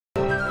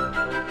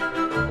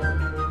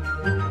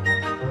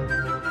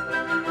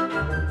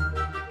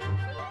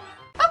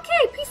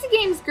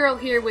Thief Girl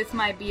here with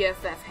my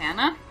BFF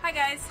Hannah. Hi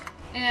guys.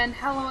 And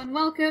hello and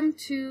welcome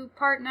to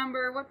part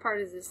number, what part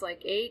is this,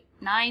 like 8,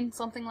 9,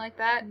 something like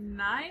that?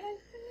 9?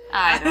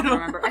 I don't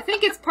remember. I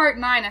think it's part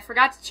 9. I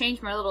forgot to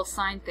change my little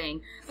sign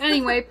thing. But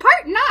anyway,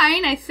 part 9,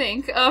 I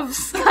think, of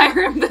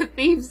Skyrim the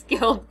Thieves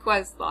Guild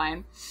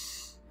questline.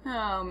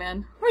 Oh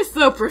man, we're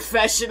so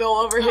professional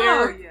over here.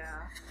 Oh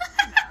yeah.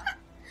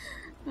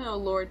 Oh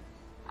lord.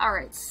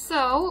 Alright,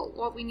 so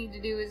what we need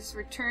to do is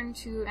return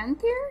to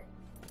Enthyr?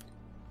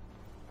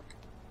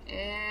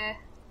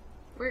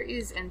 Where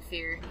is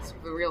Enthyr? That's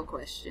the real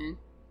question.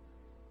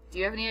 Do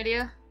you have any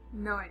idea?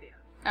 No idea.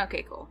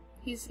 Okay, cool.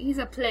 He's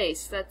a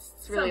place. That's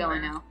really Somewhere.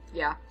 all I know.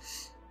 Yeah.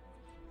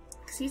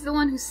 Because he's the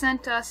one who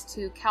sent us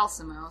to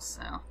Calcimo,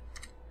 so...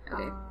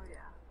 Okay. Oh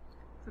yeah.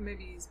 So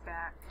maybe he's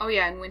back. Oh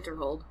yeah, in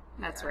Winterhold.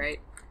 That's Yeah. right.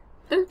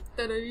 There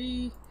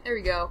we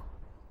go.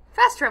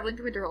 Fast traveling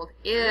to Winterhold.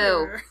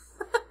 Ew.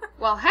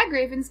 While hag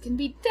ravens can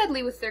be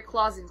deadly with their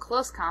claws in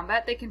close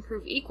combat, they can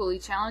prove equally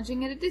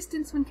challenging at a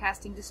distance when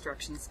casting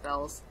destruction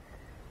spells.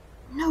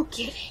 No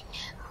kidding.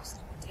 Those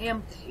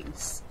damn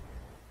things.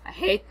 I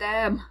hate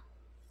them.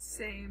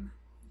 Same.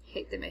 I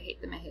hate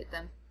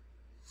them.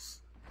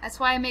 That's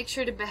why I make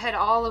sure to behead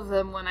all of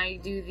them when I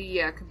do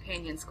the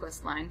Companions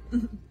questline.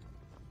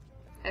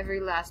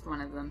 Every last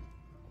one of them.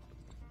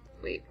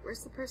 Wait,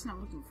 where's the person I'm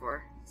looking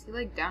for? Is he,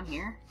 like, down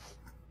here?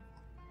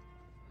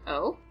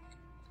 Oh?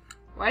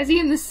 Why is he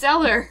in the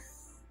cellar?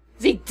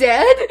 Is he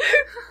dead?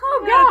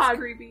 Oh, God! That's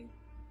creepy.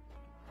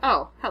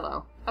 Oh,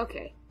 hello.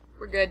 Okay,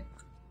 we're good.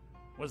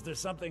 Was there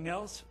something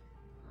else?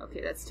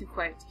 Okay, that's too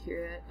quiet to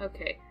hear that.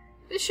 Okay.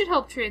 This should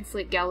help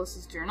translate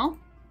Gallus's journal.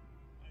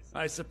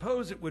 I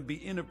suppose it would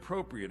be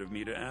inappropriate of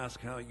me to ask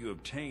how you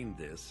obtained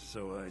this,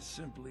 so I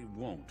simply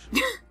won't.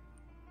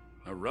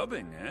 A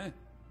rubbing, eh?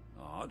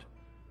 Odd.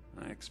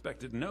 I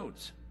expected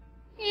notes.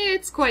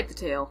 It's quite the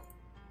tale.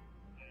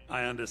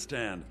 I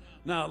understand.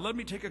 Now, let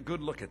me take a good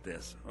look at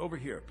this. Over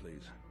here,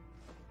 please.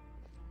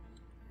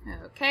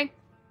 Okay.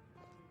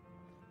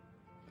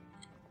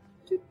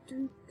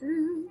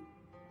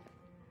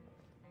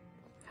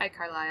 Hi,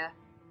 Carlia.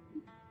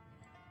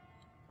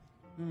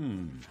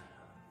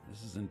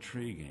 This is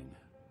intriguing,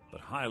 but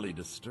highly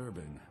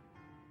disturbing.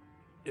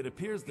 It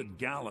appears that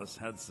Gallus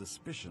had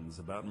suspicions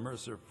about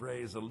Mercer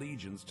Frey's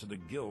allegiance to the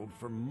Guild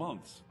for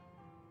months.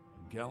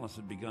 Gallus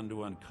had begun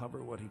to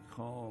uncover what he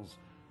calls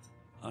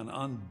an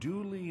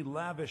unduly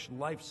lavish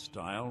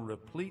lifestyle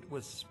replete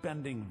with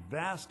spending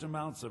vast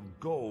amounts of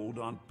gold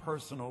on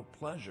personal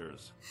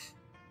pleasures.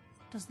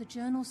 Does the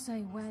journal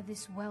say where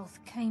this wealth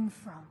came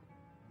from?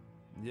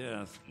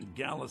 Yes,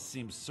 Gallus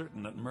seems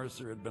certain that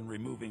Mercer had been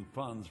removing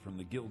funds from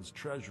the Guild's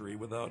treasury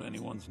without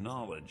anyone's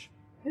knowledge.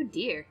 Oh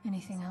dear.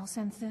 Anything else,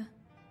 Enthyr?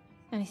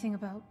 Anything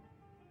about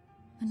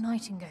the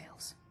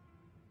Nightingales?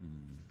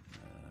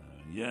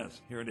 Yes,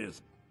 here it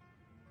is.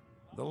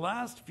 The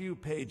last few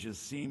pages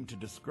seem to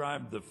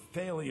describe the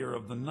failure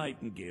of the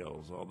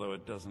Nightingales, although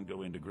it doesn't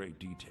go into great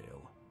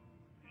detail.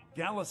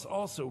 Gallus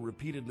also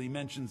repeatedly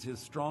mentions his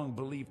strong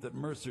belief that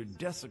Mercer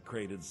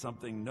desecrated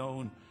something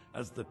known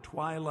as the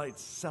Twilight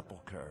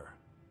Sepulchre.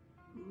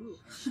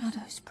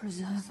 Shadows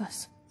preserve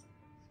us.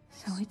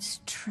 So it's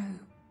true.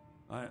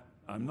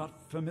 I'm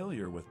not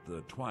familiar with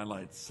the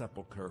Twilight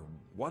Sepulchre.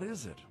 What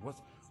is it?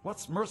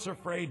 What's Mercer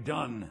Frey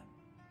done?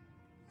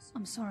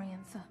 I'm sorry,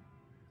 Enthyr.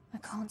 I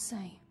can't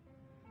say.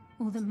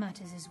 All that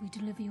matters is we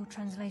deliver your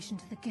translation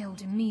to the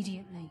Guild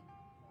immediately.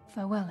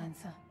 Farewell,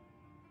 Enthyr.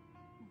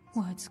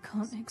 Words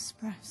can't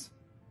express.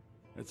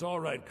 It's all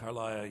right,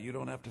 Carlia. You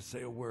don't have to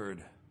say a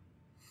word.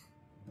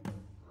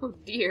 Oh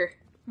dear.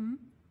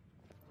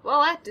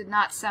 Well, that did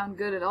not sound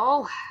good at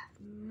all.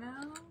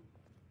 No.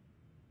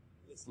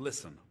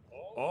 Listen,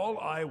 all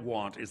I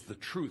want is the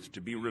truth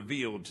to be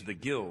revealed to the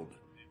Guild.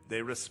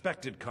 They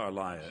respected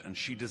Carlia, and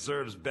she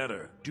deserves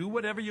better. Do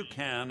whatever you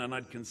can, and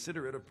I'd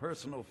consider it a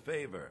personal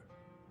favor.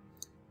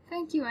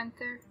 Thank you,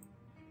 Enthyr.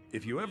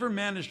 If you ever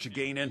manage to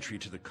gain entry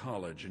to the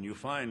college, and you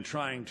find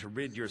trying to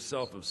rid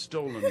yourself of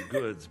stolen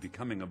goods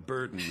becoming a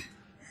burden,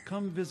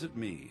 come visit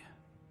me.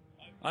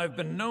 I've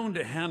been known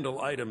to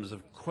handle items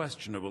of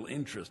questionable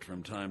interest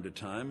from time to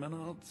time, and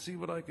I'll see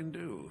what I can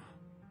do.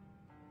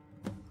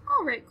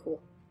 Alright, cool.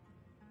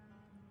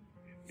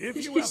 If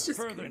you He's have just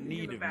further creeping in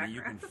need the of me,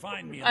 you can background.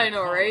 find me in I the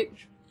know, right?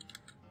 college.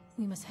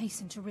 We must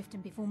hasten to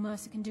Riften before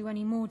Mercer can do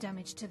any more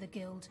damage to the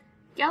Guild.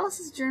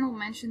 Gallus's journal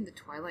mentioned the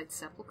Twilight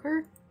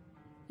Sepulchre.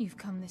 You've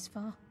come this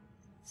far,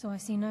 so I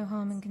see no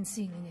harm in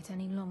concealing it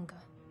any longer.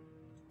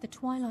 The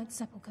Twilight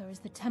Sepulchre is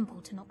the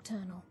temple to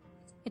Nocturnal.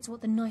 It's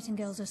what the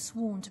Nightingales are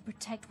sworn to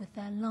protect with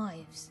their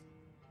lives.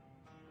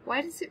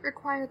 Why does it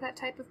require that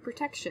type of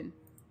protection?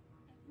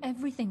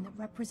 Everything that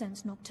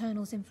represents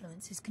Nocturnal's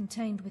influence is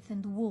contained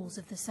within the walls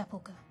of the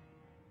Sepulchre.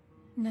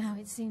 Now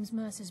it seems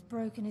Mercer's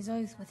broken his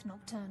oath with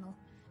Nocturnal,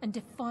 and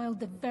defiled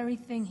the very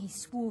thing he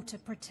swore to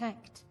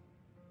protect.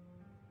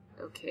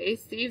 Okay,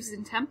 thieves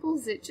in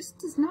temples, it just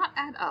does not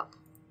add up.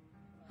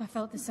 I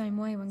felt the same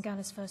way when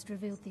Gallus first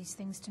revealed these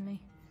things to me.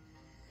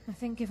 I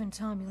think given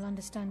time you'll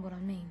understand what I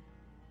mean.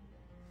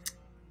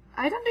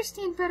 I'd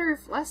understand better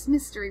if less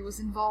mystery was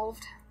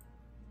involved.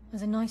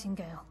 As a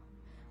nightingale,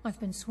 I've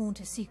been sworn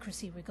to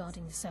secrecy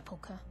regarding the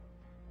sepulchre.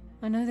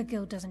 I know the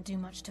guild doesn't do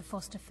much to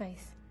foster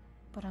faith,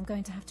 but I'm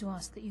going to have to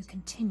ask that you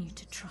continue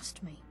to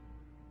trust me.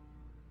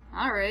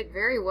 Alright,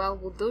 very well.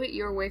 We'll do it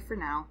your way for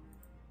now.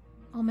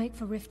 I'll make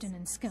for Riften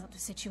and scout the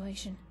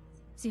situation.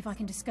 See if I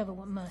can discover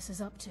what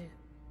Mercer's up to.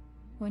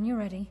 When you're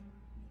ready,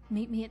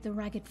 meet me at the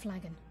Ragged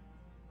Flagon.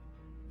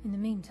 In the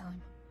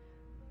meantime,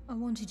 I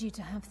wanted you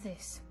to have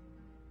this.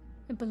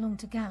 It belonged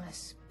to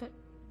Gallus, but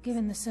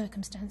given the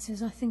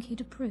circumstances, I think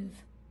he'd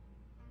approve.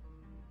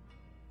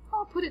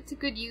 I'll put it to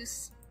good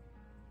use.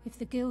 If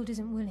the guild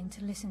isn't willing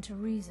to listen to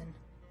reason,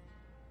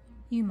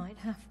 you might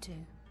have to.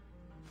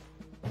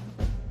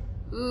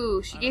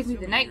 Ooh, she gave me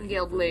the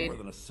Nightingale blade. More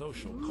than a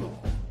social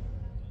call.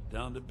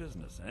 Down to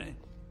business, eh?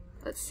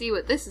 Let's see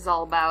what this is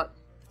all about.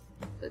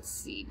 Let's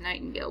see,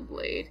 Nightingale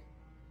blade.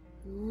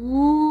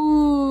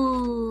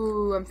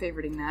 Ooh, I'm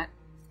favoriting that.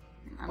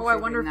 I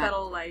wonder if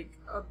that'll, like,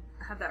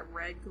 have that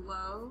red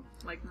glow,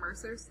 like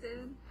Mercer's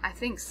did. I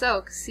think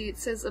so, because see, it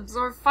says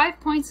absorb 5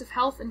 points of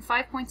health and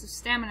 5 points of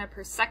stamina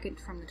per second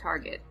from the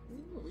target.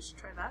 Ooh, we should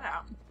try that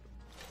out.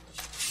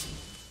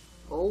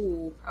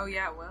 Oh. Oh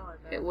yeah, it will, I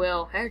bet. It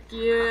will. Heck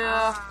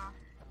yeah.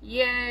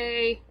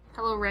 Yay.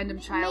 Hello, random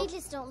child.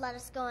 Mages don't let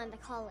us go into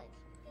college.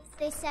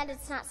 They said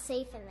it's not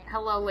safe in there.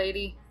 Hello,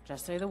 lady.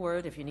 Just say the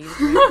word if you need a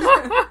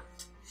drink.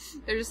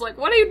 They're just like,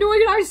 what are you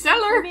doing in our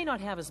cellar? We may not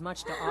have as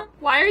much to offer.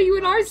 Why are you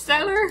in our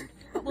cellar?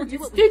 We'll do You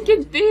what we can.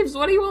 stinking thieves,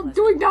 what are you all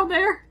doing down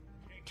there?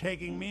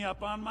 Taking me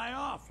up on my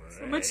offer,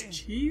 So much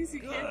cheese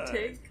you can't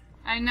take.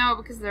 I know,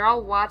 because they're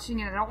all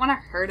watching and I don't want to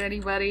hurt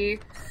anybody.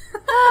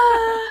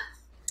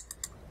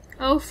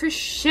 Oh, for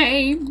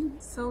shame.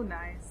 So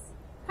nice.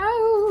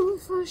 Oh,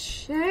 for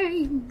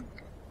shame.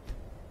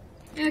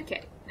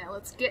 Okay, now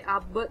let's get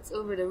our butts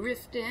over to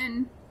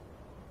Riften.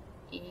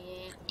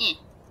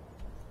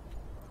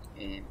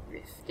 And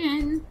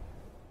Riften.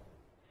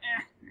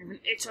 I have an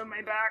itch on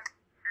my back.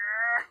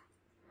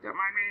 Don't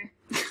mind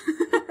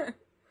me.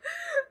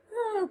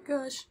 Oh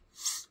gosh.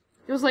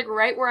 It was like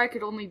right where I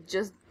could only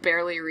just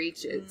barely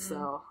reach it,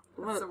 so...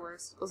 That's the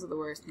worst. Those are the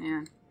worst,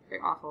 man.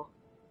 They're awful.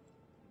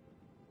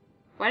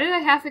 Why did I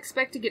half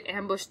expect to get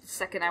ambushed the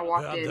second I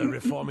walked Heard they're in?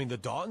 reforming the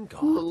Dawn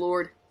Guard. Oh,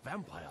 Lord.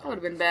 Vampire That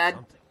would've been bad.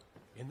 something.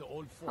 In the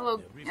old fort, Hello,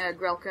 they recently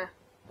Grelka.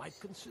 might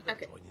consider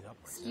Okay. joining up.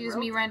 Excuse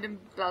me, random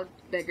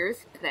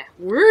beggars. Bleh.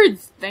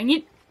 Words, dang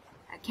it!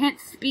 I can't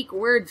speak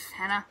words,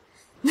 Hannah.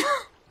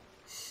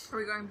 Are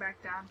we going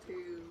back down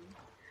to...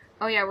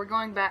 Oh yeah, we're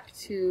going back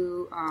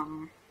to,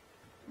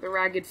 the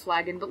Ragged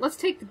Flagon, but let's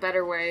take the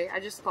better way.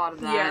 I just thought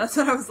of that. Yeah, that's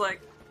what I was like.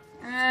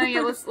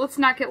 Yeah, let's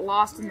not get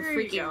lost in the There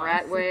you freaking go.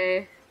 rat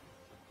way.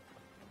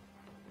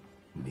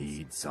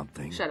 Need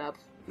something. Shut up.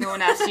 No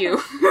one asked you.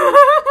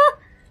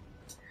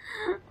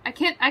 I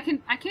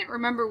can't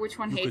remember which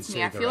one You could hates me.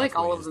 say I the feel like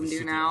all Rathway of is them the do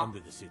city now. under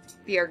the city.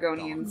 The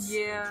Argonians.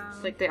 Yeah.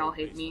 Like, they all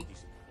hate me.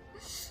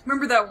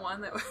 Remember that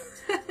one that was...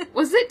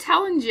 Was it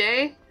Talon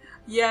J?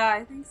 Yeah,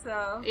 I think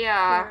so.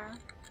 Yeah.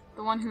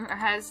 The one who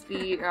has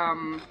the,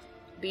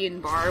 bee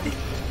and barb.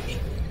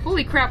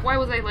 Holy crap, why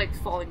was I, like,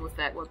 falling with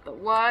that? What the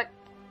what?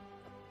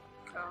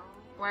 Oh.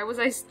 Why was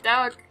I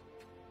stuck?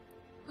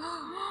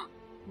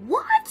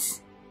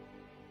 What?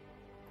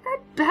 That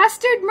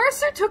bastard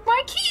Mercer took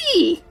my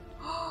key!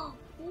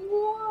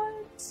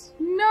 What?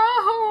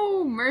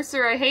 No!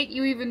 Mercer, I hate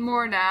you even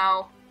more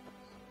now.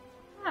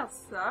 That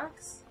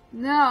sucks.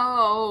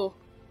 No!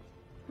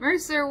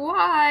 Mercer,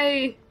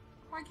 why?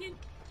 Why can't...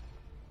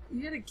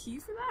 You had a key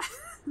for that?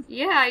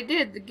 Yeah, I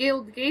did. The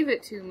guild gave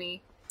it to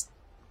me.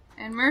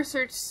 And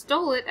Mercer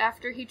stole it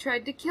after he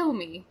tried to kill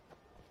me.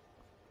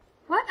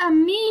 What a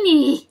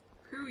meanie!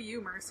 Who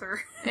you,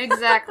 Mercer?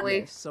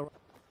 Exactly. So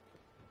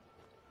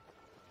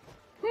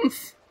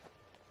Humph.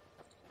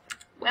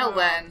 Well Oh,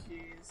 then,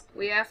 jeez.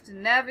 we have to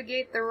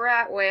navigate the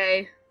rat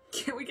way.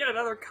 Can we get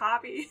another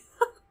copy?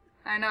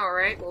 I know,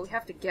 right? Well, we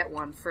have to get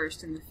one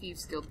first, and the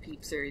Thieves Guild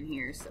peeps are in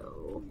here,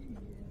 so...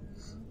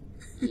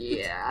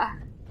 Yeah.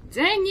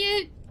 Dang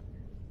it!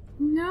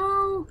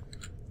 No!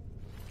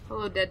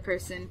 Hello, dead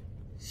person.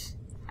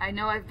 I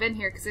know I've been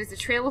here because there's a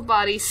trail of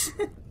bodies.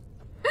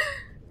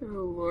 Oh,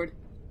 Lord.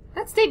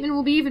 That statement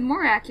will be even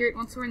more accurate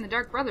once we're in the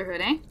Dark Brotherhood,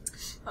 eh?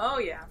 Oh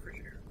yeah, for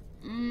sure.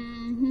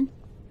 Mm-hmm.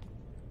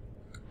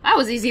 That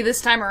was easy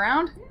this time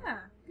around. Yeah,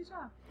 good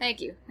job.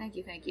 Thank you, thank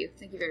you, thank you.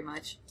 Thank you very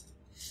much.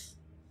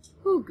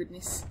 Oh,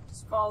 goodness.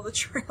 Just follow the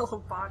trail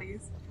of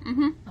bodies.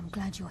 Mm-hmm. I'm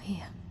glad you're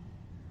here.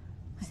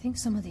 I think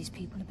some of these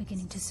people are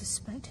beginning to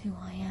suspect who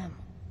I am.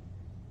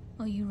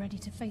 Are you ready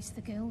to face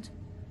the guild?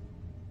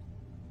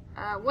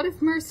 What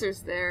if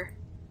Mercer's there?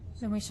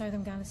 Then we show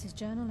them Gallus's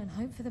journal and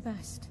hope for the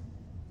best.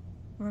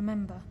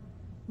 Remember,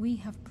 we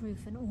have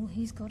proof and all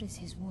he's got is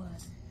his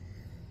word.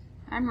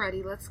 I'm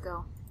ready, let's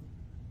go.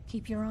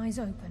 Keep your eyes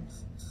open.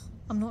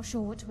 I'm not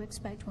sure what to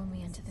expect when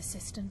we enter the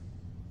system.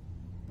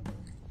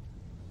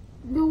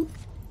 Nope.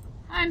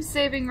 I'm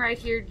saving right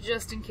here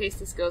just in case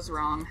this goes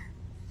wrong.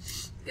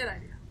 Good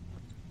idea.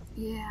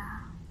 Yeah.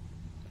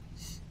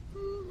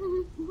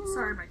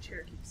 Sorry, my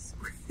chair keeps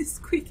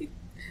Squeaking.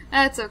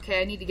 That's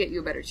okay, I need to get you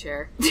a better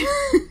chair.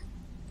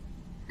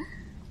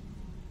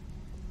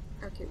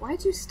 Okay,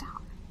 why'd you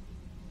stop?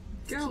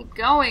 Go. Keep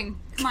going.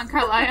 Come on,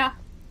 Carlia.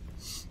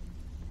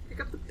 Pick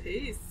up the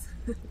pace.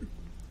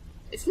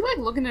 Is he like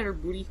looking at her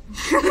booty?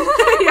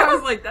 Yeah, I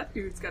was like, that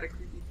dude's got a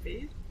creepy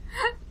face.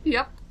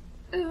 Yep.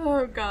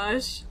 Oh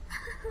gosh.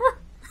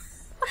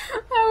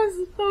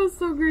 that was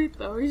so great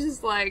though. He's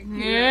just like,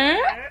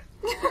 yeah.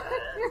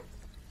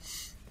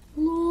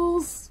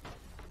 Lols.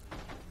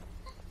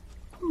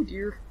 Oh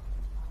dear.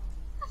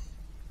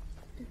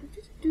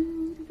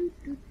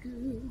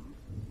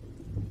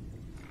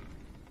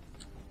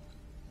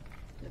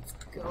 Let's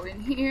go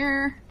in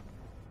here.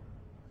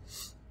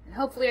 And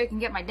hopefully I can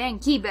get my dang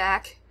key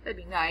back. That'd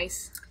be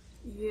nice.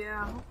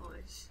 Yeah, hopefully.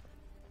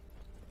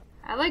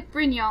 I like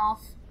Brynjolf.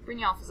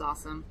 Brynjolf is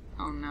awesome.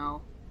 Oh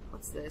no.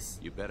 What's this?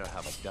 You better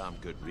have a damn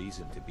good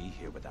reason to be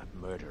here with that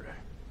murderer.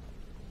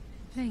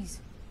 Please,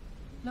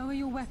 lower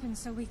your weapons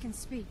so we can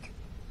speak.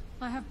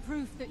 I have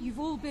proof that you've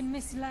all been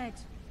misled.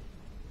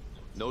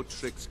 No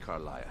tricks,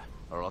 Carlia,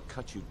 or I'll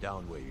cut you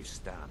down where you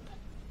stand.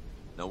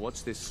 Now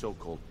what's this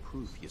so-called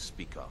proof you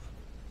speak of?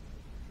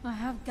 I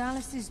have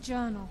Gallus's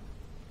journal.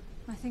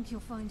 I think you'll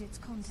find its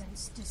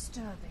contents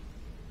disturbing.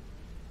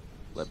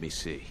 Let me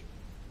see.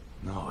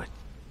 No, it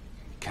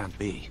can't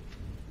be.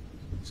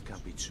 This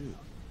can't be true.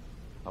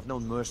 I've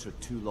known Mercer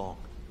too long.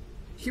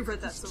 You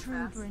read that It's so true,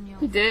 fast. Brynjolf.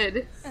 He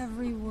did.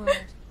 Every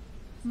word.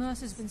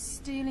 Mercer's been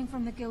stealing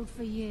from the guild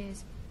for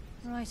years,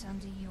 right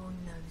under your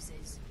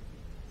noses.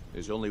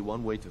 There's only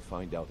one way to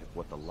find out if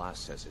what the lass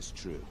says is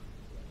true.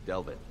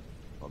 Delvin,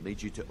 I'll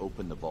need you to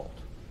open the vault.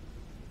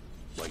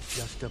 Wait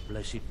just a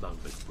blessed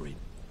moment, Bryn.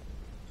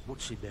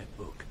 What's in that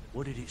book?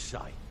 What did it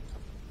say?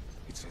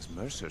 It says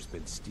Mercer's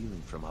been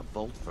stealing from a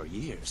vault for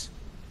years.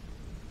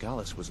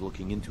 Gallus was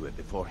looking into it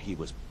before he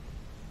was...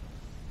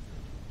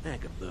 How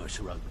can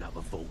Mercer open up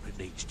a vault that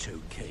needs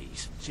 2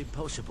 keys? It's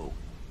impossible.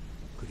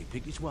 Could he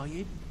pick his way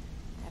in?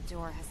 That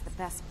door has the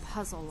best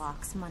puzzle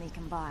locks money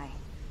can buy.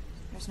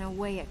 There's no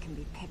way it can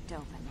be picked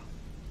open.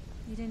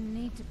 You didn't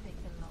need to pick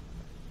the lock.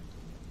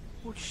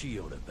 What's she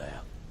on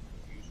about?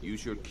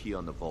 Use your key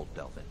on the vault,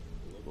 Delvin.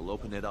 We'll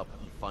open it up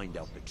and find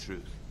out the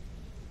truth.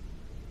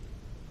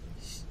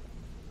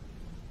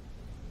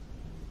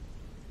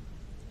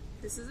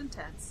 This is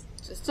intense.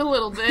 Just a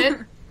little bit.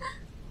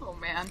 Oh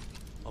man.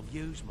 I've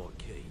used my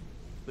key,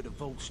 but the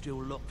vault's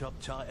still locked up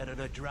tighter than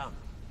a drum.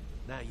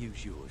 Now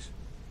use yours.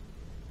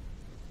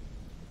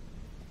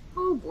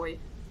 Oh boy.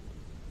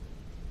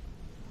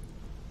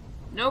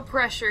 No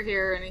pressure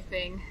here or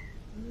anything.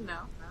 No.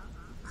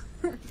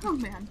 Oh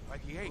man.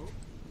 28.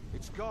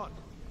 It's gone.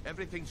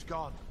 Everything's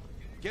gone.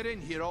 Get in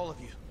here, all of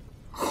you.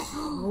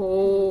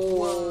 Oh.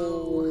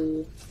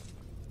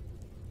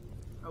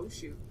 Oh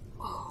shoot.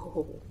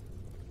 Oh.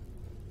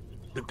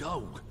 The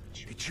gold,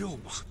 the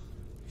jewels,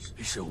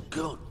 it's all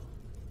gone.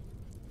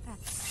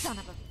 That son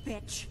of a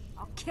bitch.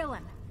 I'll kill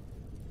him.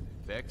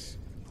 Vex,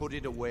 put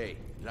it away,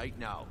 right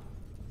now.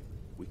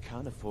 We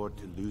can't afford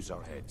to lose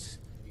our heads.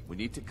 We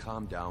need to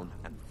calm down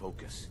and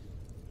focus.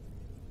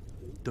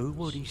 Do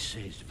what he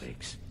says,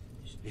 Vex.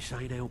 This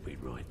ain't helping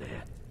right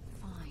there.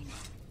 Fine.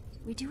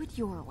 We do it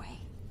your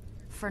way.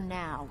 For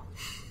now.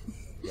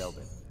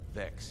 Delvin,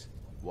 Vex,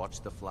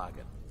 watch the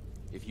flagon.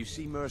 If you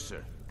see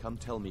Mercer, come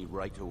tell me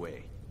right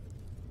away.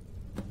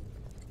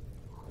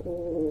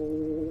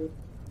 Oh.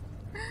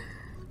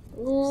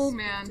 Oh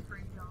man.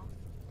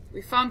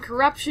 We found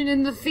corruption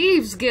in the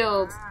Thieves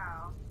Guild.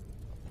 Wow.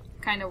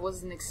 Kind of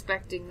wasn't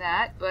expecting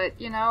that, but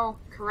you know,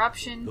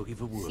 corruption, Looking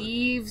for wood.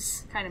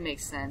 thieves, kind of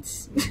makes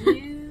sense.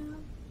 Yeah.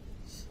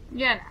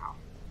 Yeah, now.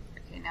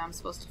 Okay, now I'm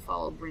supposed to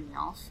follow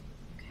Brynjolf.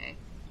 Okay.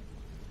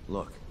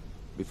 Look,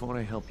 before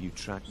I help you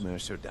track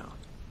Mercer down,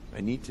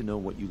 I need to know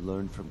what you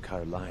learned from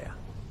Carlia.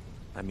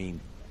 I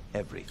mean,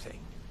 everything.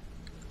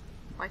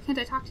 Why can't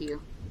I talk to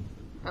you?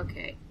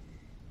 Okay.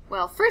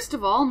 Well, first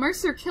of all,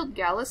 Mercer killed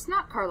Gallus,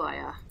 not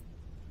Carlia.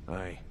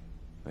 I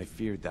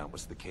feared that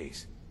was the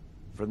case.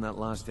 From that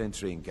last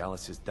entry in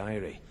Gallus's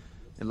diary,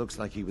 it looks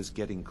like he was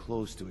getting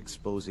close to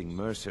exposing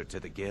Mercer to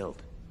the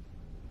guild.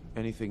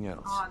 Anything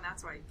else? Oh, and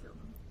that's why you killed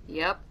him.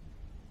 Yep.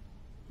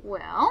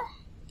 Well,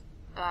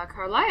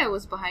 Carlia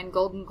was behind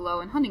Golden Glow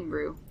and Hunting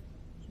Brew.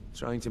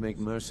 Trying to make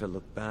Mercer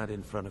look bad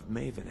in front of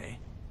Maven, eh?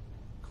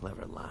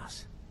 Clever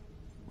lass.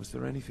 Was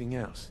there anything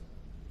else?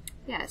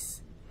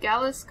 Yes.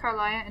 Gallus,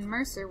 Carlia, and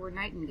Mercer were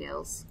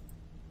nightingales.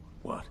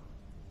 What?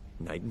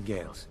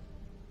 Nightingales?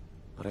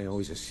 But I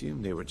always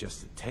assumed they were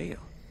just a tale.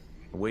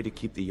 A way to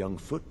keep the young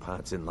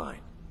footpads in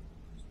line.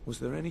 Was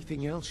there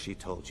anything else she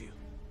told you?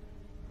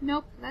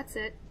 Nope, that's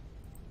it.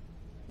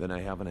 Then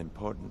I have an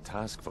important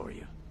task for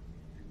you.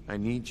 I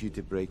need you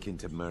to break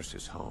into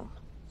Mercer's home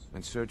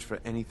and search for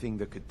anything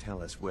that could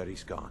tell us where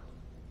he's gone.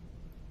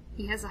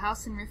 He has a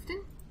house in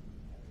Riften?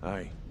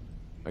 Aye.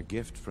 A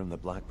gift from the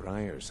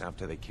Blackbriars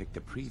after they kicked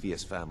the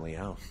previous family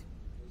out.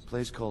 A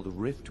place called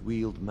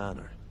Riftweald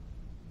Manor.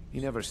 He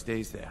never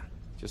stays there,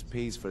 just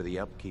pays for the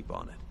upkeep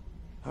on it.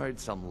 Hired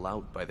some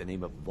lout by the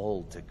name of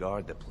Vold to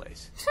guard the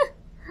place.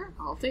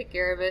 I'll take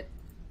care of it.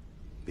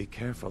 Be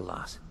careful,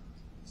 lass.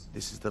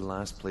 This is the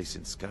last place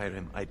in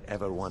Skyrim I'd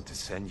ever want to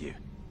send you.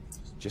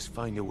 Just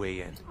find a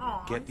way in,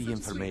 get the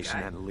information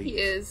and leave. He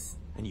is.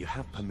 And you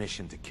have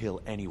permission to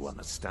kill anyone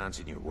that stands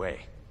in your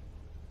way.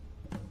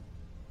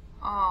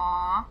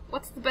 Aww.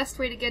 What's the best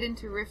way to get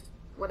into Rift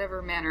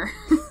whatever manor?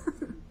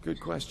 Good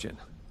question.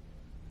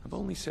 I've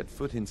only set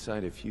foot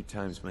inside a few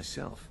times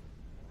myself,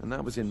 and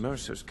that was in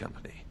Mercer's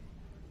company.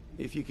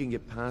 If you can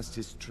get past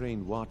his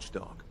trained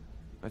watchdog,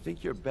 I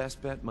think your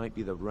best bet might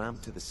be the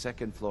ramp to the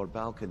second-floor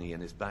balcony in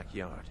his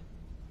backyard.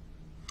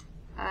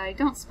 I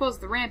don't suppose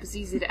the ramp is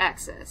easy to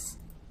access.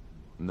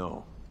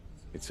 No.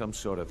 It's some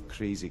sort of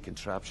crazy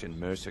contraption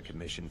Mercer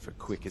commissioned for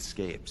quick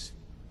escapes.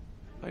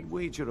 I'd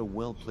wager a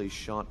well-placed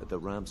shot at the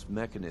ramp's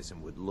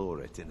mechanism would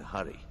lower it in a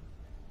hurry.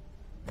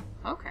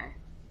 Okay.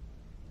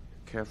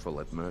 Careful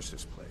at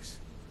Mercer's place.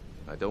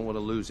 I don't want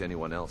to lose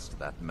anyone else to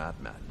that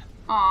madman.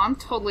 Aw, I'm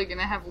totally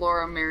gonna have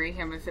Lora marry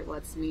him if it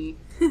lets me.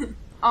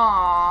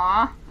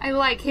 Aw, I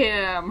like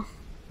him.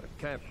 I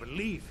can't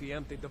believe he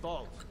emptied the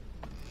vault.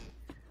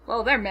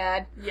 Well, they're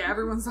mad. Yeah,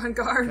 everyone's on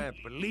guard.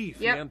 Can't believe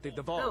he emptied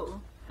the vault.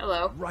 Oh.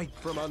 Hello. Right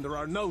from under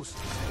our noses.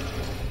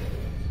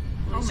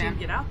 At least you can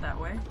get out that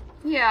way.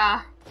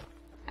 Yeah.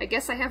 I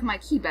guess I have my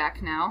key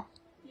back now.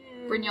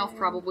 Yay. Brynjolf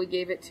probably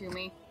gave it to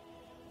me.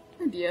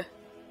 Oh dear.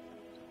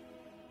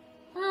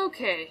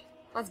 Okay.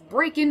 Let's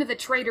break into the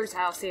trader's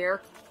house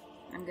here.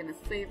 I'm gonna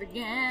save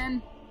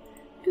again.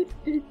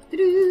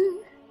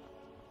 Doo-doo-doo-doo.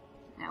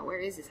 Now, where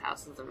is his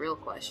house is the real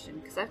question,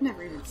 because I've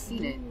never even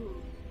seen it.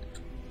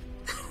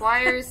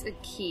 Requires a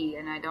key,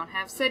 and I don't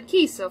have said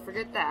key, so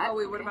forget that. Oh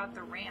wait, what about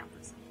the ramp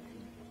or something?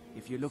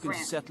 If you're looking to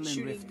settle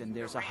in Rift, then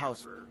there's a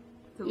house.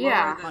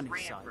 Yeah. Ramp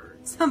or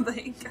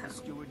something.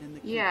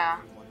 Yeah.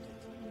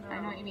 I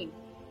know what you mean.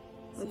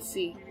 Let's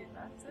see.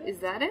 Is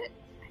that it?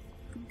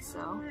 I think so.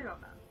 I don't know.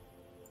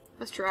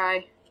 Let's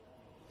try.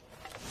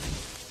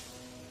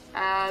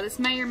 This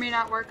may or may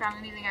not work on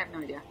anything. I have no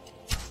idea.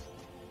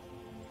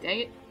 Dang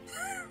it.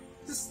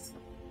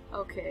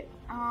 Okay.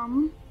 I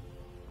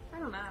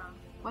don't know.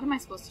 What am I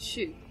supposed to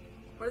shoot?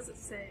 What does it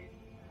say?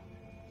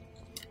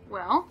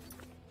 Well,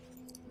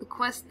 the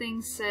quest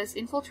thing says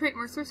infiltrate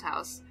Mercer's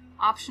house.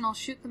 Optional,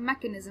 shoot the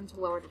mechanism to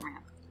lower the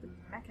ramp. The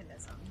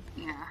mechanism?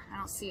 Yeah, I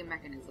don't see a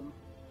mechanism.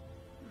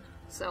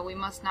 So we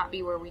must not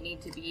be where we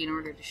need to be in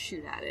order to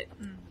shoot at it.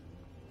 Mm.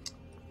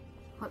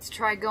 Let's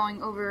try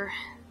going over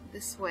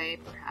this way,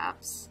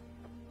 perhaps.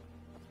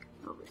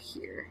 Over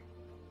here.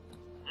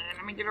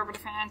 Let me get over the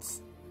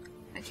fence.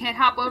 I can't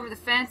hop over the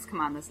fence.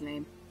 Come on, that's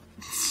lame.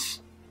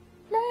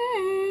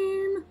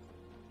 Lame!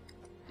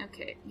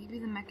 Okay, maybe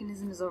the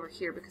mechanism is over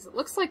here, because it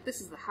looks like this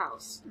is the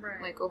house.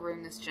 Right. Like, over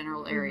in this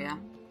general area.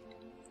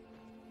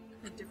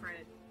 A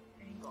different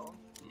angle.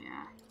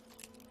 Yeah.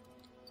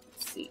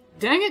 Let's see.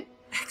 Dang it!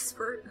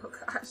 Expert? Oh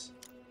gosh.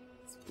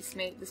 This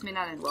may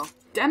not end well.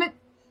 Damn it!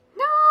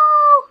 No!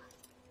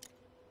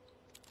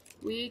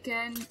 We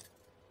can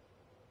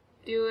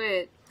do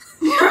it.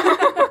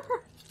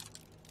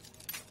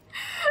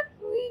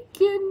 We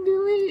can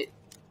do it.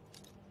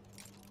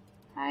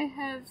 I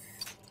have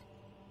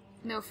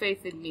no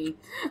faith in me.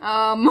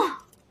 At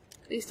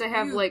least I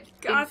have, like,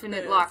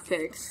 infinite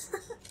lockpicks.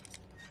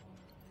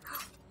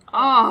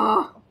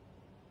 Oh!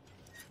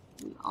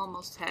 We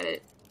almost had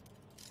it.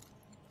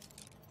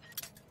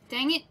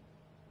 Dang it!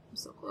 I'm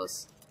so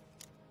close.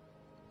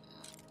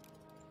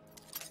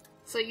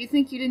 So you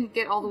think you didn't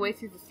get all the way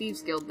through the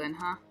Thieves Guild then,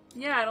 huh?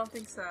 Yeah, I don't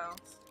think so.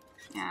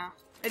 Yeah.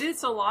 I did it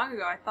so long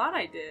ago, I thought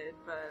I did,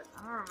 but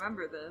I don't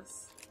remember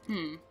this.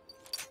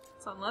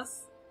 So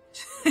unless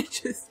I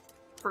just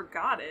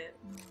forgot it.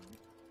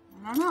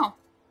 I don't know.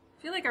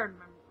 I feel like I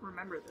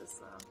remember this,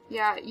 though.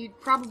 Yeah, you'd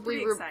probably...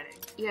 Pretty exciting.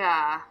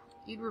 Yeah.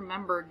 You'd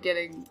remember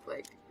getting,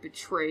 like,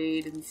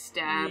 betrayed and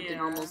stabbed and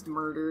almost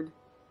murdered.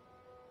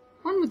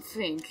 One would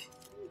think.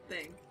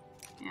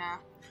 Yeah.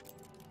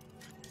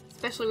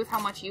 Especially with how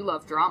much you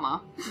love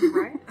drama.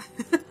 Right?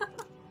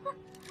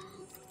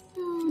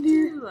 Oh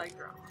dear. You like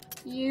drama.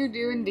 You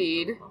do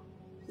indeed.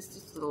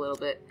 Just a little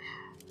bit.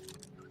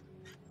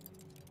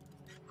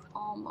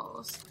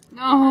 Almost.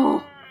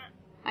 No!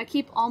 I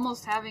keep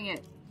almost having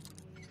it.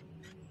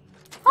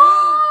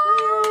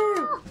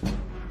 Ah!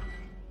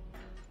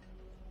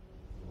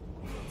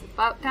 It's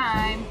about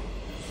time.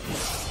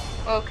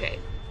 Okay.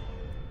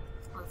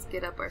 Let's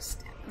get up our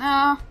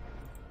stamina.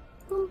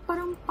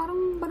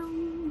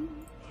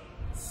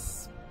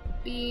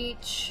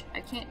 Speech.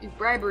 I can't do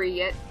bribery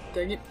yet.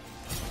 Dang it.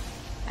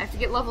 I have to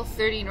get level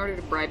 30 in order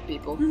to bribe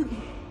people.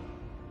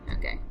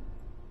 Okay.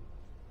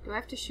 Do I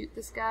have to shoot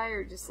this guy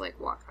or just, like,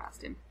 walk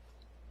past him?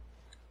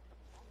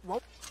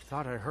 What?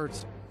 Thought I heard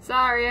some.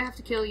 Sorry, I have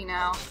to kill you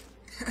now.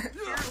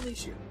 Apparently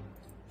shoot.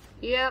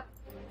 Yep.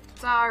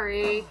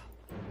 Sorry.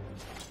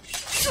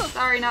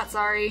 Sorry, not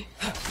sorry.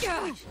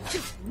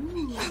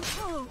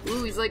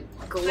 Ooh, he's, like,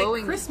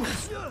 glowing. Like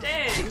Christmas.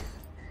 Dang.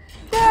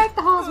 Deck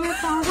the halls with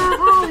songs of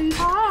holly.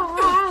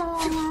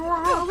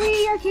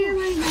 We are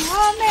killing a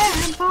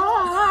man. La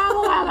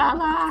la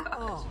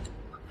la.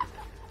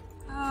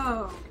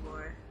 Oh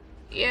boy.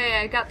 Yeah,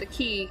 I got the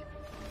key.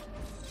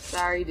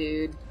 Sorry,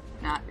 dude.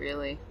 Not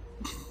really.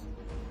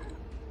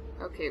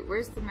 Okay,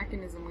 where's the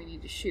mechanism we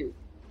need to shoot?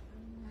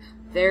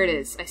 There it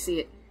is. I see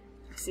it.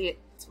 I see it.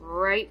 It's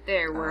right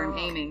there where I'm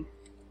aiming.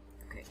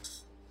 Okay.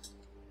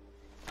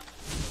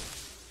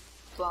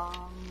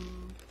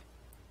 Bum.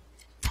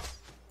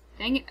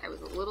 Dang it, I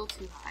was a little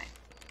too high.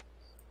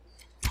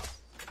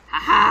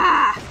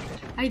 Haha!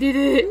 I did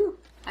it!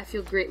 I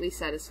feel greatly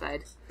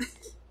satisfied.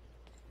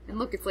 And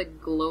look, it's like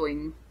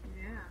glowing.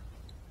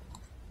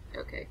 Yeah.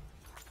 Okay.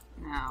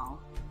 Now,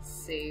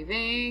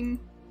 saving.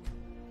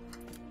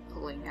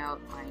 Pulling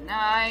out my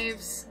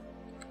knives.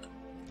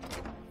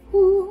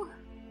 Ooh.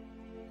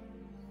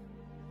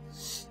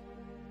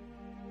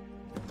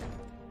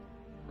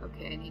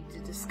 Okay, I need to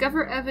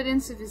discover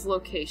evidence of his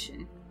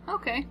location.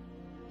 Okay.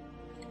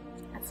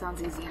 That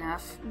sounds easy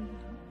enough. Never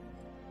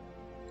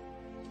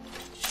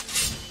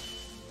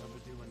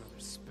do another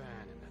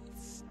span in that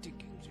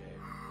stinking jail.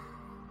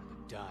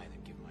 I'd die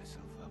than give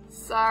myself up.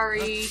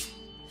 Sorry.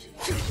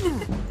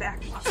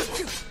 Back.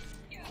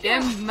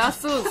 Them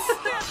muscles.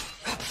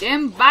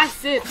 Them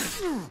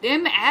biceps.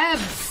 Them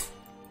abs.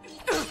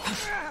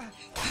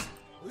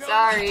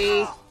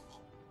 Sorry.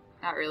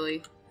 Not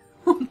really.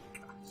 Oh my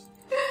gosh.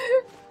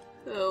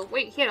 Oh,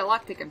 wait, he had a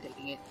lockpick, I'm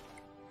taking it.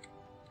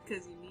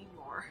 Because you need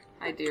more.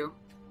 I do.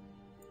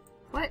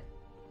 What?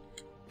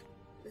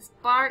 This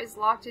bar is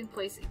locked in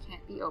place and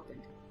can't be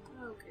opened.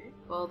 Okay.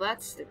 Well,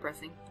 that's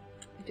depressing.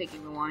 I'm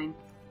taking the wine.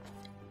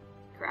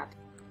 Crap.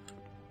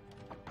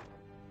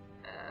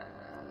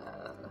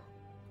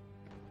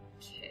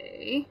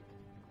 Okay.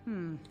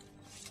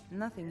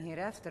 Nothing here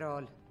after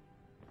all.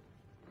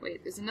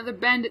 Wait, there's another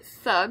bandit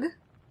thug.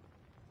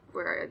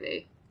 Where are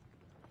they?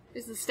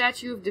 There's the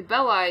statue of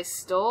Debella I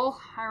stole.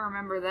 I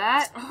remember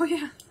that. Oh,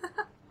 yeah.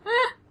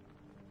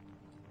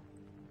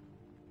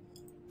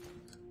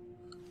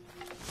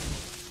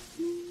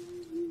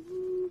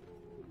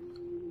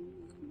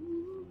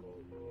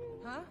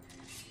 Huh?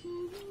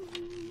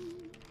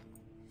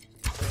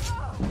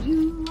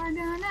 You are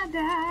gonna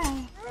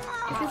die.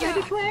 Because I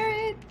declare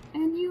it,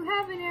 and you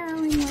have an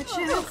arrow in your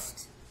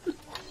chest.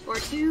 Or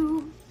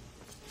 2.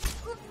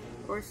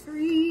 Or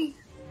 3.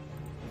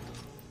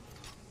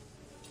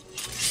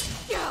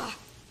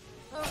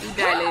 You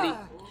die, lady.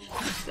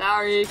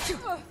 Sorry.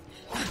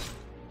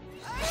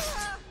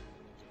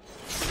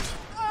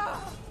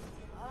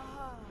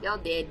 Y'all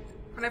dead.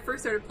 When I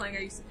first started playing,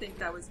 I used to think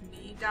that was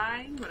me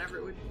dying whenever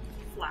it would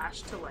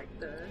flash to like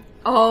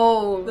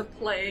the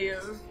play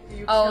of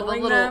you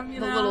killing them,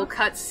 the little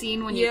cut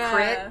scene when you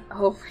crit.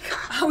 Oh my god!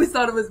 I always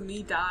thought it was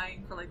me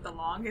dying for like the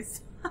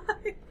longest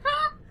time.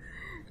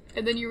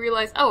 And then you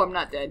realize, oh, I'm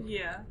not dead.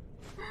 Yeah.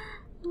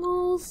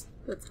 Lols.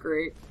 That's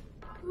great.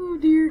 Oh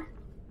dear.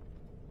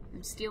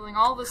 I'm stealing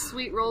all the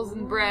sweet rolls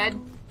and bread,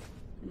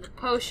 and the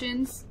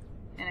potions,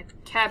 and a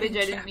cabbage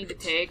I didn't mean to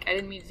take. I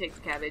didn't mean to take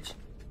the cabbage. It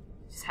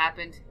just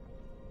happened.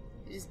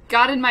 It just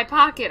got in my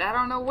pocket. I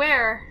don't know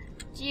where.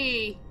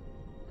 Gee.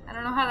 I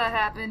don't know how that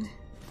happened.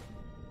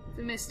 It's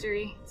a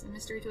mystery. It's a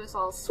mystery to us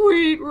all.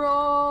 Sweet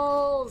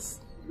rolls!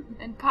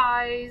 And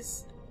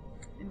pies.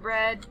 And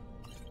bread.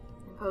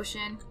 And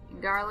potion.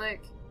 And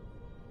garlic.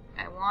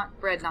 I want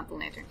bread, not the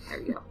lantern. There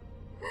we go.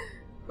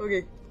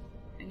 Okay.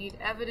 I need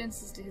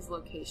evidence as to his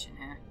location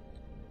here.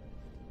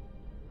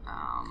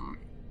 I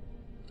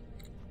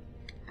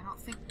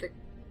don't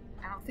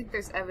think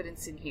there's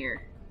evidence in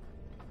here.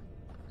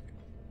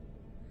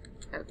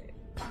 Okay.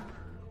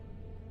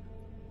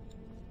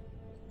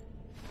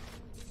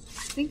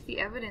 I think the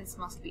evidence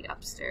must be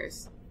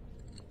upstairs.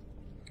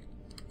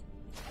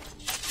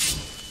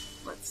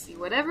 Let's see.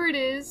 Whatever it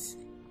is,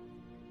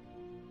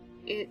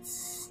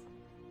 it's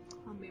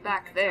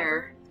back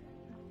there.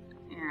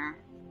 Yeah.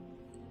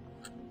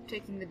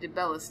 Taking the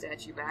Debella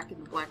statue back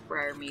in the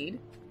Blackbriar Mead.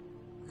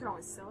 You can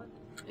always sell it.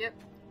 Yep.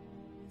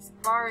 This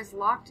bar is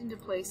locked into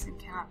place and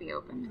cannot be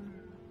opened.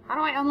 How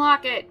do I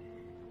unlock it?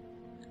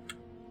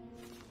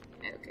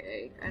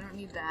 Okay, I don't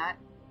need that.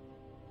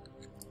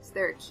 Is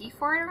there a key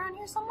for it around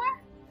here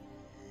somewhere?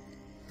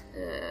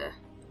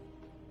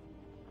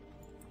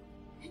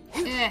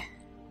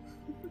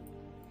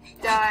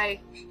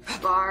 Die.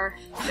 Bar.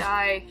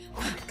 Die.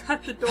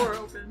 Cut the door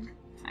open.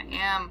 I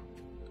am.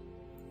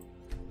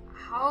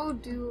 How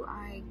do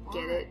I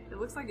get it? It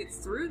looks like it's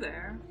through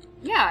there.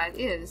 Yeah, it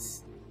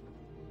is.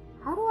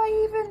 How do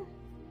I even...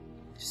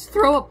 Just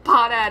throw a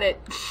pot at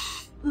it.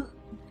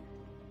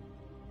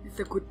 It's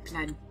a good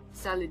plan.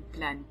 Solid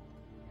plan.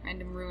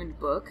 Random ruined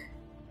book.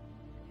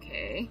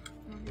 Okay.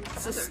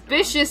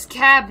 Suspicious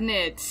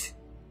cabinet.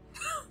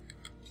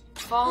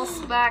 False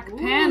back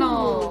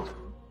panel.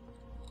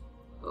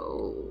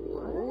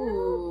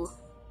 Oh.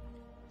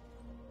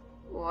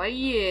 Oh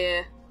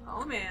yeah.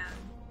 Oh man.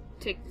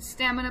 Take the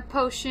stamina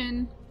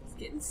potion. It's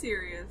getting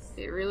serious.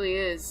 It really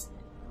is.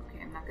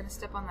 Okay, I'm not gonna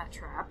step on that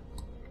trap.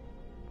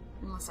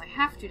 Unless I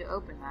have to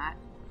open that.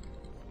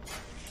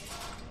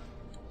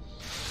 I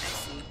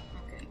see.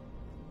 Okay.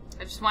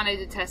 I just wanted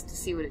to test to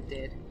see what it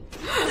did.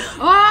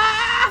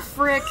 Ah!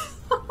 Frick!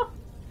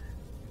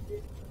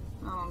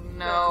 Oh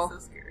no. That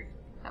was so scary.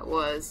 That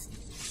was.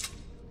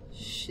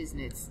 Shit.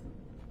 Shiznits.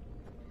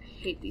 I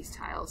hate these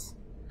tiles.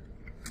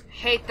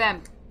 Hate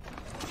them!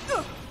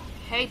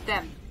 Hate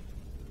them!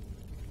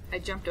 I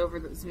jumped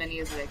over as many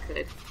as I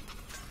could.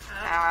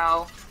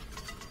 Ow.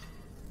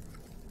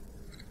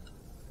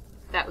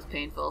 That was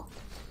painful.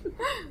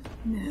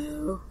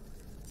 No.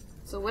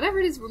 So whatever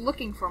it is we're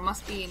looking for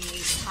must be in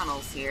these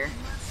tunnels here.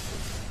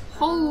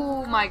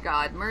 Oh my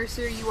god,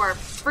 Mercer, you are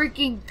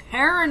freaking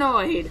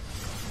paranoid!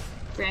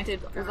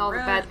 Granted, with all the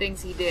bad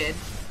things he did.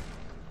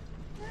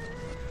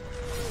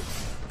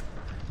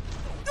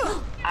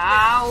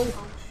 Ow!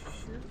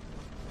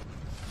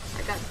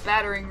 I got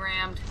battering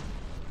rammed.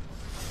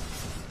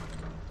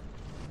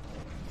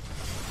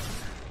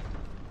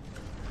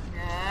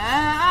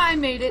 I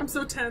made it. I'm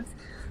so tense.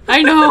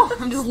 I know!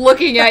 I'm just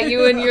looking at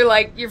you and you're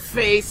like, your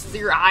face,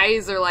 your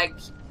eyes are like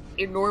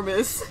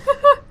enormous.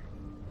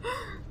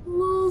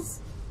 Lols.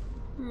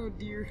 Oh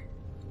dear.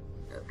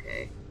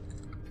 Okay.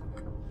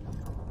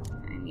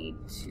 I need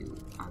to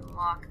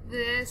unlock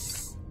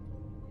this.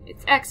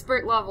 It's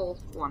expert level.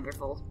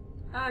 Wonderful.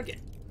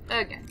 Again.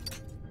 Again.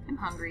 I'm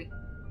hungry.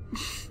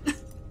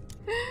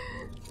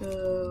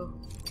 Oh.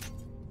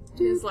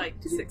 It is like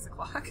 6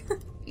 o'clock.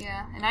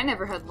 Yeah, and I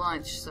never had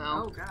lunch, so.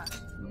 Oh gosh.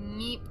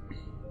 Meep.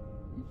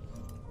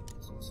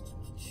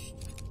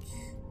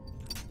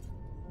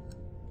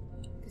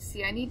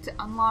 See, I need to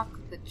unlock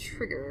the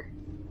trigger.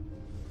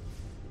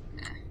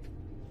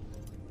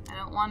 I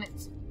don't want it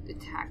to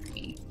attack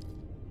me.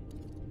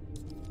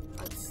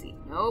 Let's see.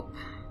 Nope.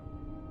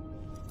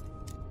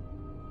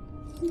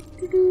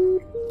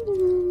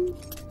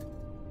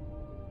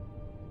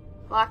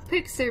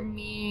 Lockpicks are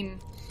mean.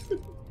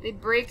 They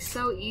break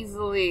so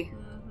easily.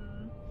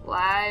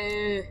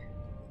 Why?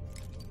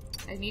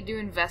 I need to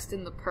invest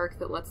in the perk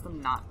that lets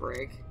them not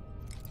break.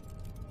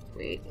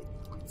 Wait, it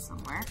went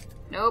somewhere.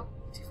 Nope,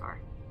 too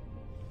far.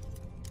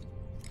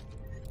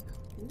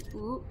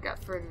 Ooh,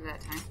 got further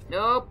that time.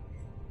 Nope.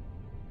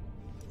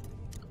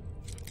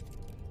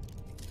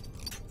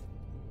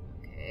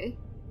 Okay.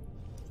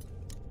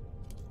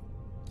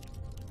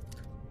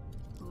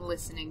 I'm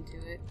listening to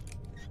it.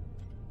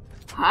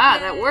 Ah,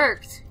 that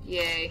worked!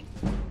 Yay.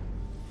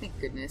 Thank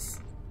goodness.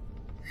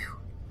 Whew.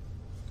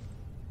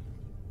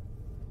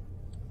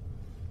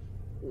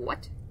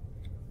 What?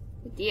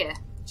 Idea.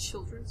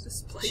 Children's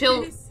display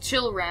case?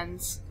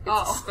 Chillrens.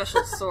 It's a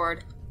special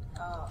sword.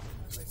 Oh.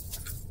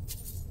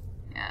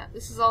 Yeah,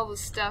 this is all the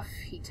stuff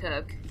he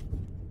took.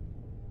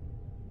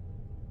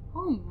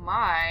 Oh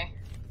my.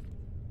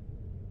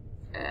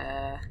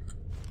 I'm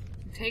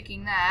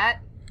taking that.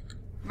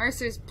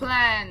 Mercer's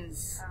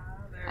plans.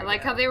 I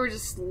like how they were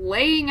just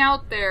laying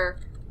out there.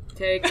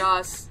 Take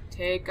us,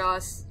 take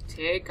us,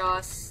 take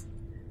us.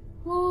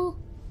 Well,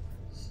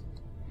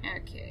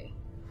 okay.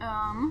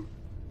 Now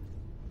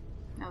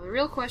the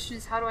real question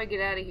is, how do I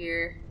get out of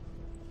here?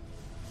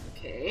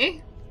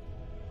 Okay.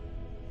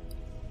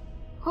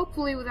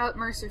 Hopefully without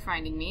Mercer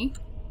finding me.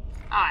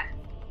 Ah,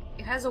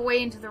 it has a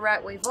way into the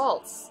Ratway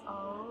vaults.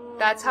 Oh.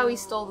 That's how he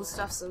stole the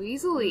stuff so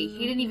easily.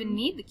 He didn't even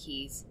need the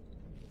keys.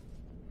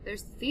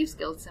 There's the Thieves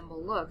Guild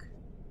symbol, look.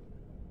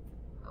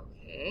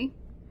 Okay.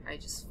 I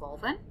just fall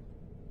then?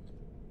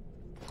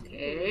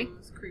 Okay. It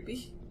was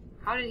creepy.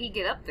 How did he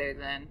get up there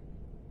then?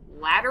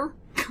 Ladder?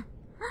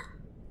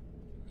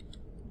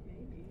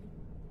 Maybe.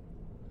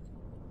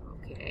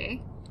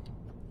 Okay.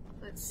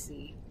 Let's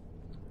see.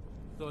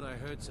 Thought I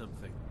heard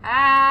something.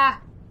 Ah!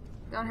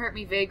 Don't hurt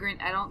me,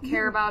 Vagrant. I don't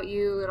care about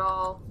you at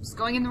all. I'm just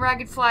going in the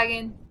Ragged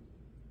Flagon.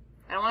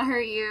 I don't want to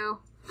hurt you.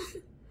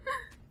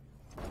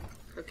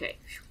 Okay.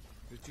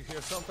 Did you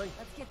hear something?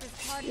 Let's get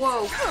this party.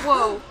 Whoa,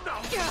 whoa.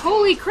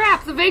 Holy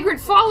crap, the Vagrant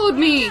followed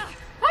me!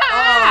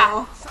 Ah!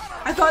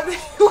 Oh. I thought they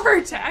were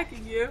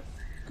attacking you.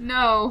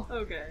 No.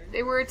 Okay.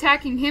 They were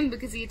attacking him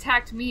because he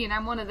attacked me and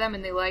I'm one of them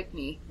and they like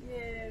me.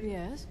 Yeah.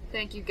 Yes?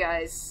 Thank you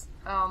guys.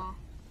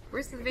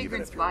 Where's the Vagrant's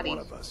Even if you're body? one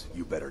of us,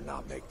 you better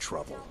not make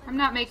trouble. I'm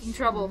not making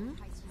trouble.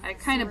 I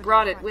kind of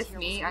brought it with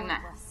me on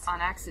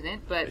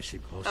accident, but...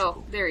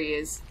 Oh, there he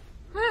is.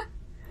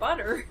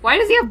 Butter? Why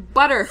does he have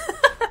butter?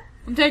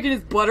 I'm taking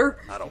his butter.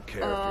 I don't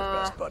care if you're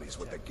best buddies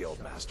with the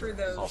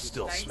Guildmaster. I'll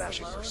still smash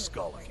in your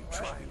skull if you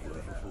try anything.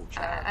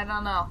 I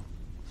don't know.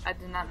 I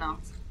did not know.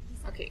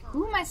 Okay,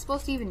 who am I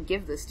supposed to even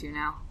give this to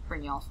now?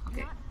 Brynjolf.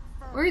 Okay.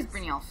 Where is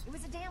Brynjolf? It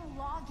was a damn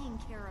logging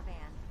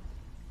caravan.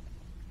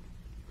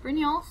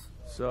 Brynjolf?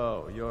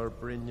 So, you're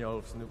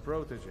Brynjolf's new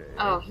protege.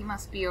 Oh, he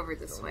must be over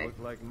this Don't way. look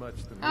like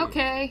much to me.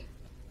 Okay.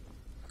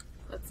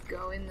 Let's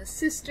go in the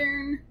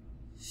cistern.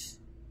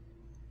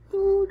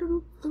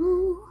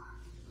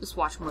 Just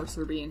watch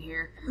Mercer be in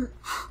here.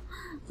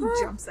 He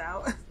jumps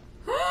out.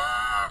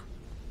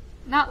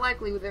 Not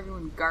likely with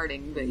everyone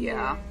guarding, but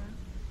yeah.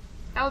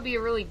 That would be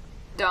a really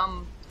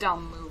dumb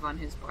move on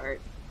his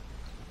part.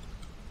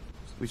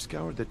 We've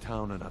scoured the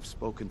town and I've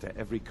spoken to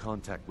every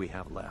contact we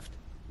have left.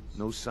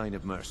 No sign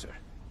of Mercer.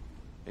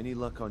 Any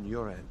luck on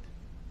your end?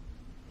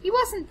 He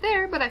wasn't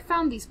there, but I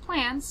found these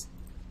plans.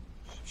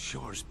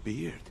 Shore's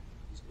beard.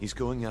 He's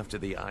going after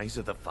the eyes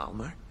of the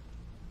Falmer?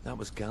 That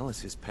was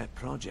Gallus's pet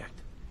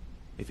project.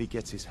 If he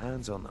gets his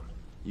hands on them,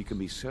 you can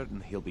be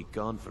certain he'll be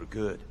gone for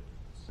good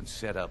and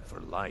set up for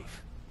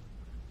life.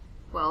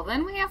 Well,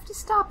 then we have to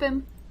stop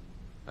him.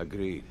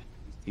 Agreed.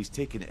 He's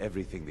taken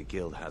everything the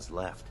guild has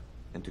left,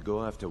 and to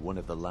go after one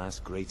of the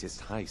last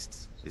greatest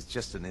heists is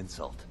just an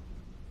insult.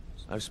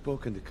 I've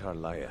spoken to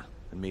Carlia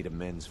and made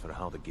amends for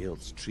how the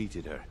guild's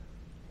treated her.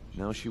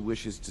 Now she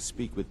wishes to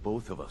speak with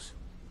both of us.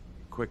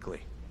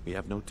 Quickly, we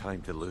have no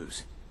time to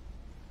lose.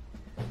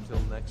 Until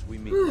next we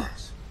meet,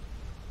 lass.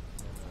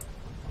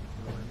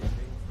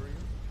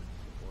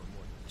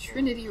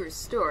 Trinity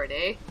restored,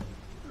 eh?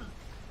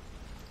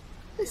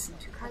 Listen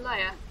to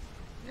Carlia.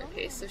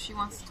 Okay, so she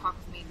wants to talk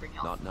with me and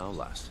Brynjolf. Not now,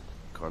 lass.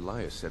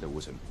 Carlia said it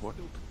was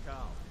important.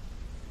 Cow.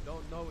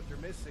 Don't know what you're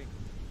missing.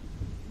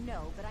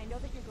 No, but I know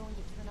that you're going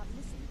to turn up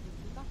missing.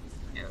 You got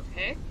this.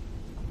 Okay.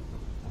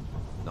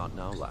 Not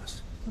now,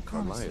 lass.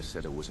 Carlia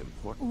said it was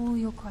important. All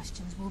your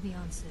questions will be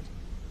answered.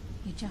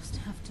 You just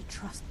have to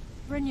trust.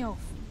 Brynjolf,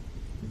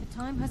 the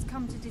time has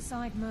come to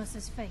decide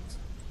Mercer's fate.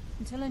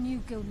 Until a new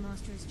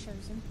guildmaster is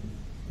chosen,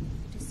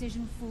 the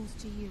decision falls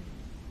to you.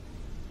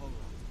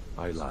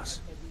 Aye, lass.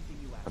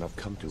 And I've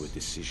come to a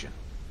decision.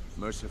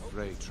 Mercer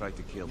Frey tried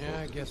to kill both. Yeah,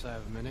 I guess I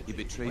have a minute. He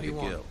betrayed the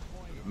guild,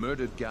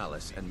 murdered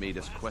Gallus, and made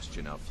us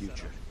question our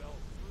future.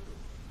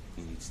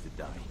 He needs to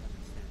die.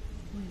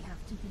 We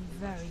have to be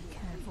very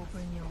careful,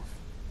 Brynjolf.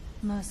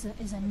 Mercer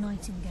is a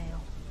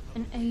nightingale,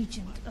 an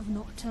agent of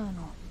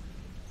Nocturnal.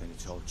 And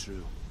it's all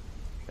true.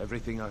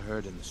 Everything I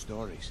heard in the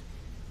stories.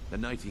 The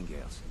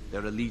Nightingales,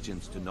 their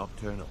allegiance to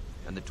Nocturnal,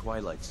 and the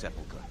Twilight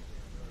Sepulchre.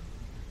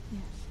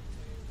 Yes.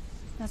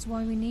 That's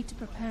why we need to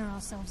prepare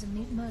ourselves and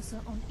meet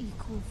Mercer on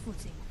equal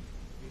footing.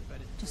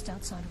 Just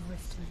outside of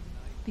Riften,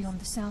 beyond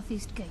the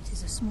southeast gate,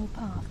 is a small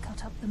path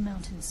cut up the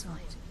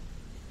mountainside.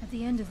 At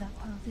the end of that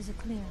path is a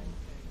clearing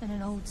and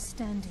an old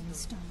standing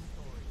stone.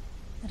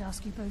 I'd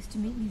ask you both to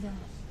meet me there.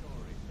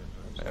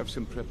 I have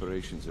some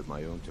preparations of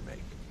my own to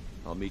make.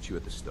 I'll meet you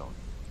at the stone.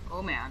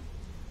 Oh man.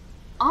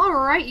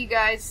 Alright, you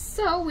guys,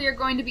 so we are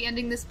going to be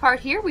ending this part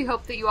here. We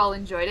hope that you all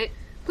enjoyed it.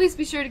 Please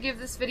be sure to give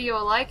this video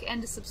a like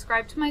and to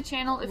subscribe to my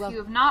channel if you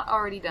have not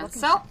already done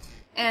so.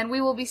 And we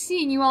will be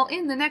seeing you all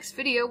in the next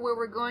video where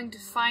we're going to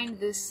find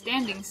this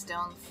standing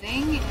stone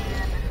thing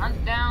and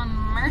hunt down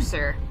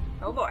Mercer.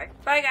 Oh boy.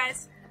 Bye,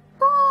 guys.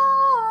 Bye!